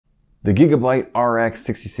The Gigabyte RX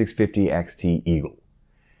 6650 XT Eagle.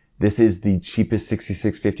 This is the cheapest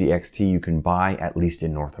 6650 XT you can buy, at least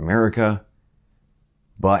in North America.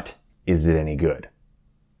 But is it any good?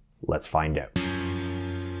 Let's find out.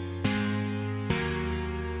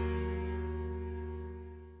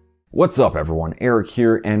 What's up everyone, Erik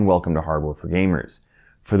here and welcome to Hardware for Gamers.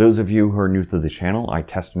 For those of you who are new to the channel, I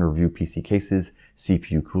test and review PC cases,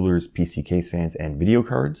 CPU coolers, PC case fans, and video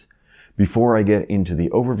cards. Before I get into the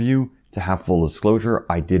overview, to have full disclosure,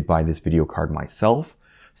 I did buy this video card myself,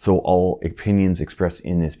 so all opinions expressed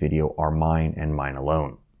in this video are mine and mine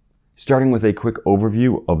alone. Starting with a quick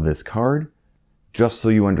overview of this card, just so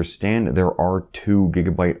you understand, there are two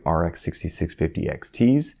Gigabyte RX 6650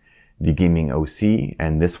 XTs, the Gaming OC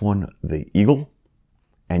and this one, the Eagle.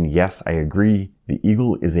 And yes, I agree, the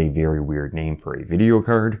Eagle is a very weird name for a video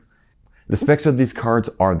card. The specs of these cards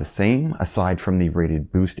are the same, aside from the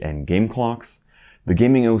rated boost and game clocks. The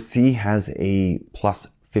Gaming OC has a plus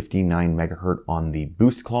 59 MHz on the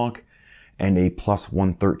boost clock and a plus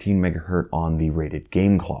 113 MHz on the rated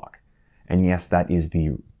game clock. And yes, that is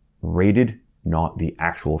the rated, not the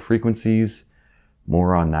actual frequencies.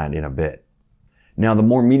 More on that in a bit. Now, the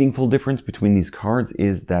more meaningful difference between these cards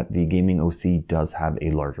is that the Gaming OC does have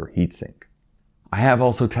a larger heatsink. I have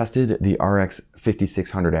also tested the RX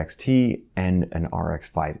 5600 XT and an RX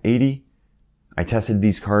 580. I tested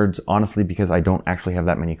these cards honestly because I don't actually have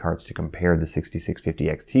that many cards to compare the 6650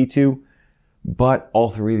 XT to, but all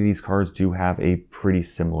three of these cards do have a pretty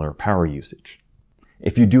similar power usage.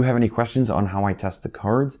 If you do have any questions on how I test the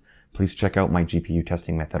cards, please check out my GPU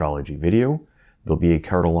testing methodology video. There'll be a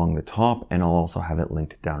card along the top and I'll also have it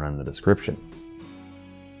linked down in the description.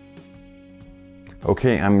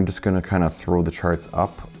 Okay, I'm just going to kind of throw the charts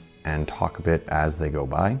up and talk a bit as they go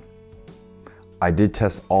by. I did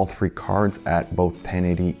test all three cards at both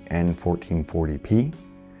 1080 and 1440p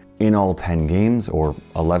in all 10 games, or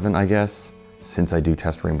 11 I guess, since I do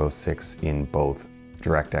test Rainbow Six in both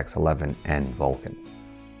DirectX 11 and Vulkan.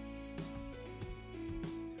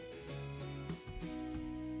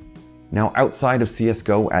 Now, outside of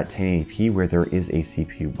CSGO at 1080p, where there is a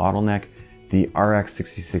CPU bottleneck, the RX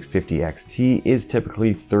 6650 XT is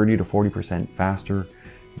typically 30 to 40% faster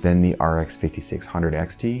than the RX 5600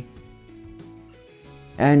 XT,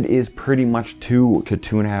 and is pretty much 2 to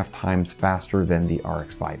 2.5 times faster than the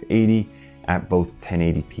RX 580 at both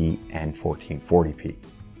 1080p and 1440p.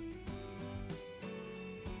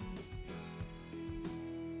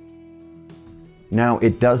 Now,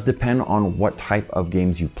 it does depend on what type of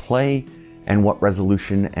games you play and what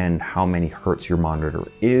resolution and how many hertz your monitor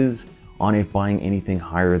is on if buying anything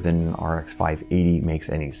higher than an RX 580 makes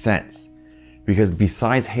any sense. Because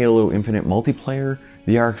besides Halo Infinite multiplayer,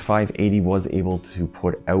 the RX 580 was able to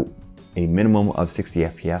put out a minimum of 60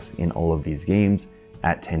 FPS in all of these games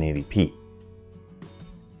at 1080p.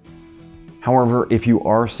 However, if you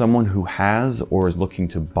are someone who has or is looking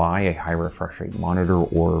to buy a high refresh rate monitor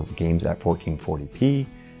or games at 1440p,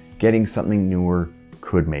 getting something newer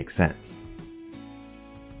could make sense.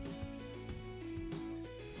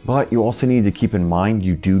 But you also need to keep in mind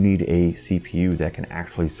you do need a CPU that can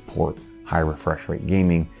actually support high refresh rate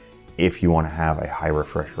gaming if you want to have a high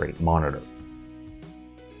refresh rate monitor.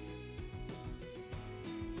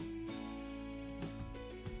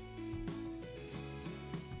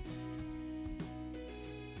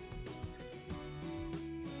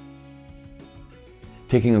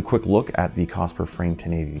 Taking a quick look at the cost per frame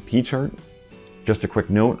 1080p chart. Just a quick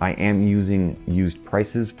note, I am using used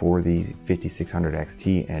prices for the 5600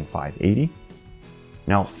 XT and 580.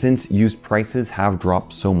 Now, since used prices have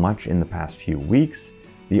dropped so much in the past few weeks,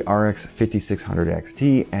 the RX 5600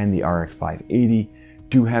 XT and the RX 580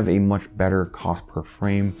 do have a much better cost per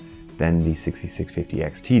frame than the 6650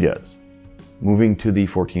 XT does. Moving to the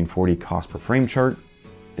 1440 cost per frame chart,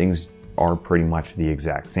 things are pretty much the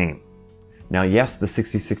exact same. Now, yes, the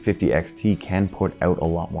 6650 XT can put out a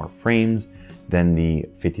lot more frames than the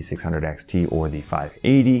 5600 XT or the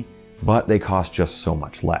 580, but they cost just so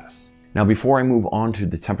much less. Now, before I move on to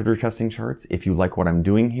the temperature testing charts, if you like what I'm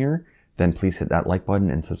doing here, then please hit that like button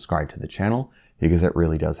and subscribe to the channel because it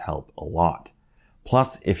really does help a lot.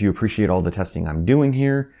 Plus, if you appreciate all the testing I'm doing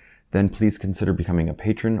here, then please consider becoming a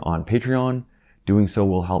patron on Patreon. Doing so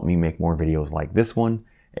will help me make more videos like this one.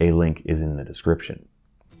 A link is in the description.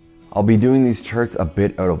 I'll be doing these charts a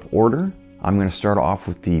bit out of order. I'm going to start off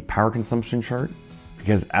with the power consumption chart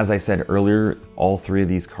because, as I said earlier, all three of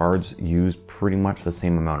these cards use pretty much the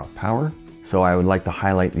same amount of power. So I would like to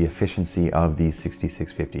highlight the efficiency of the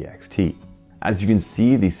 6650 XT. As you can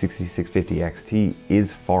see, the 6650 XT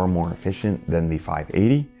is far more efficient than the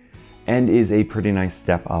 580, and is a pretty nice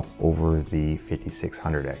step up over the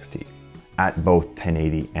 5600 XT at both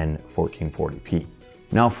 1080 and 1440p.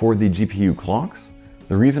 Now for the GPU clocks,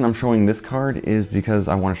 the reason I'm showing this card is because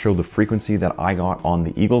I want to show the frequency that I got on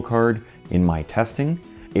the Eagle card in my testing.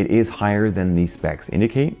 It is higher than the specs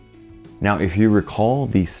indicate. Now, if you recall,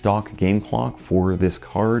 the stock game clock for this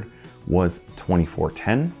card was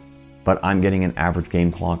 2410, but I'm getting an average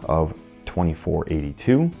game clock of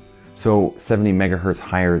 2482, so 70 megahertz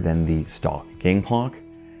higher than the stock game clock.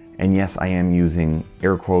 And yes, I am using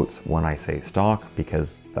air quotes when I say stock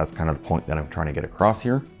because that's kind of the point that I'm trying to get across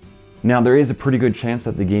here. Now, there is a pretty good chance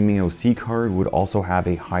that the Gaming OC card would also have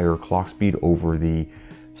a higher clock speed over the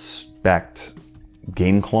Spec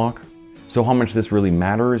game clock. So how much this really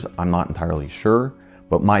matters, I'm not entirely sure,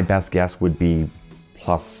 but my best guess would be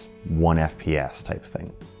plus 1 FPS type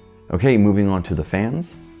thing. Okay, moving on to the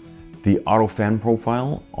fans. The auto fan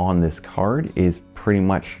profile on this card is pretty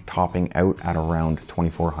much topping out at around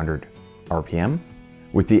 2400 RPM,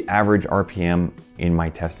 with the average RPM in my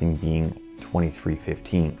testing being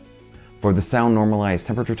 2315. For the sound normalized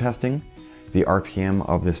temperature testing, the RPM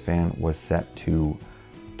of this fan was set to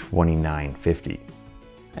 2950.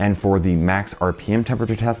 And for the max RPM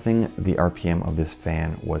temperature testing, the RPM of this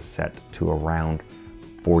fan was set to around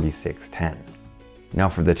 4610. Now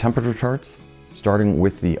for the temperature charts, starting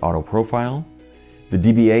with the auto profile, the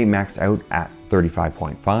DBA maxed out at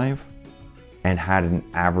 35.5 and had an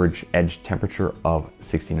average edge temperature of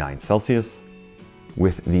 69 Celsius,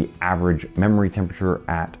 with the average memory temperature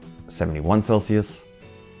at 71 Celsius.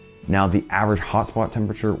 Now the average hotspot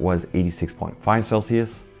temperature was 86.5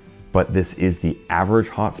 Celsius, but this is the average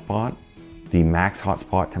hotspot. The max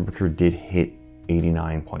hotspot temperature did hit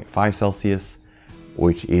 89.5 Celsius,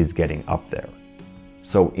 which is getting up there.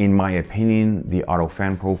 So in my opinion, the auto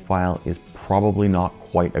fan profile is probably not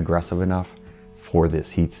quite aggressive enough for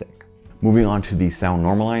this heatsink. Moving on to the sound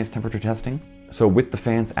normalized temperature testing. So with the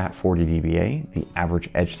fans at 40 dBA, the average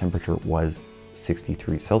edge temperature was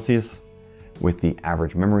 63 Celsius, with the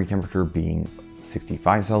average memory temperature being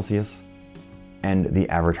 65 Celsius, and the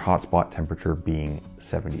average hotspot temperature being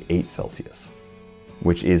 78 Celsius,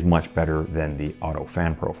 which is much better than the auto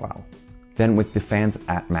fan profile. Then with the fans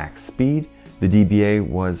at max speed, the dBA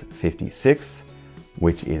was 56,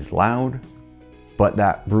 which is loud, but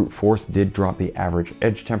that brute force did drop the average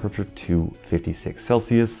edge temperature to 56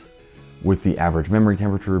 Celsius, with the average memory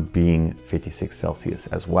temperature being 56 Celsius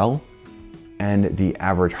as well, and the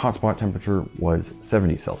average hotspot temperature was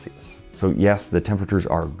 70 Celsius. So yes, the temperatures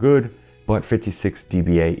are good, but 56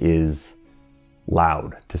 dBA is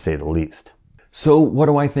loud, to say the least. So what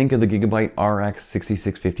do I think of the Gigabyte RX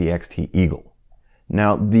 6650 XT Eagle?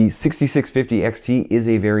 Now, the 6650 XT is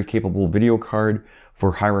a very capable video card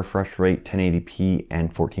for high refresh rate 1080p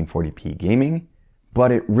and 1440p gaming, but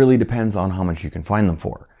it really depends on how much you can find them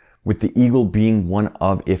for, with the Eagle being one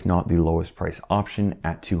of, if not the lowest price option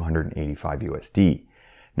at $285 USD.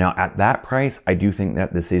 Now at that price, I do think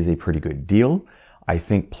that this is a pretty good deal. I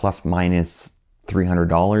think plus minus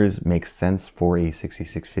 $300 makes sense for a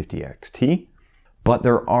 6650 XT, but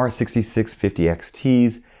there are 6650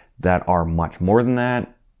 XTs that are much more than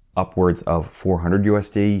that, upwards of 400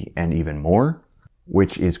 USD and even more,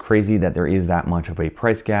 which is crazy that there is that much of a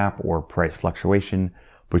price gap or price fluctuation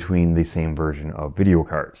between the same version of video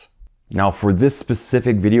cards. Now for this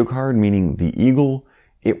specific video card, meaning the Eagle,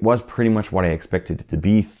 it was pretty much what I expected it to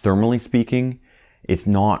be, thermally speaking. It's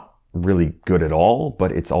not really good at all,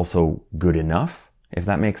 but it's also good enough, if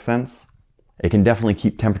that makes sense. It can definitely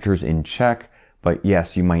keep temperatures in check, but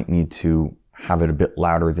yes, you might need to have it a bit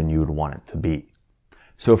louder than you would want it to be.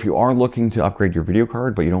 So if you are looking to upgrade your video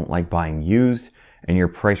card, but you don't like buying used, and your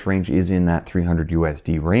price range is in that 300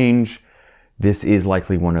 USD range, this is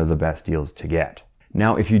likely one of the best deals to get.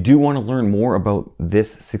 Now, if you do want to learn more about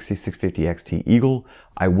this 6650 XT Eagle,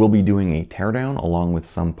 I will be doing a teardown along with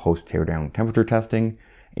some post-teardown temperature testing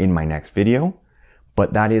in my next video.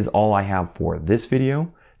 But that is all I have for this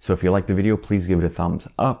video. So if you like the video, please give it a thumbs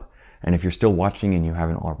up. And if you're still watching and you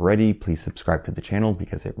haven't already, please subscribe to the channel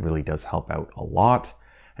because it really does help out a lot.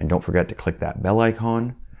 And don't forget to click that bell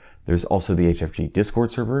icon. There's also the HFG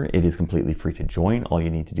Discord server. It is completely free to join. All you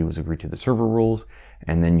need to do is agree to the server rules,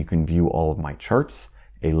 and then you can view all of my charts.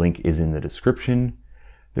 A link is in the description.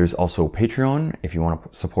 There's also Patreon if you want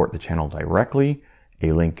to support the channel directly.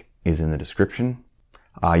 A link is in the description.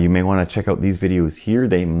 You may want to check out these videos here.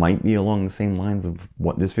 They might be along the same lines of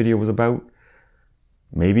what this video was about.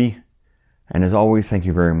 Maybe. And as always, thank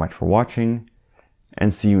you very much for watching,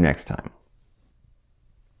 and see you next time.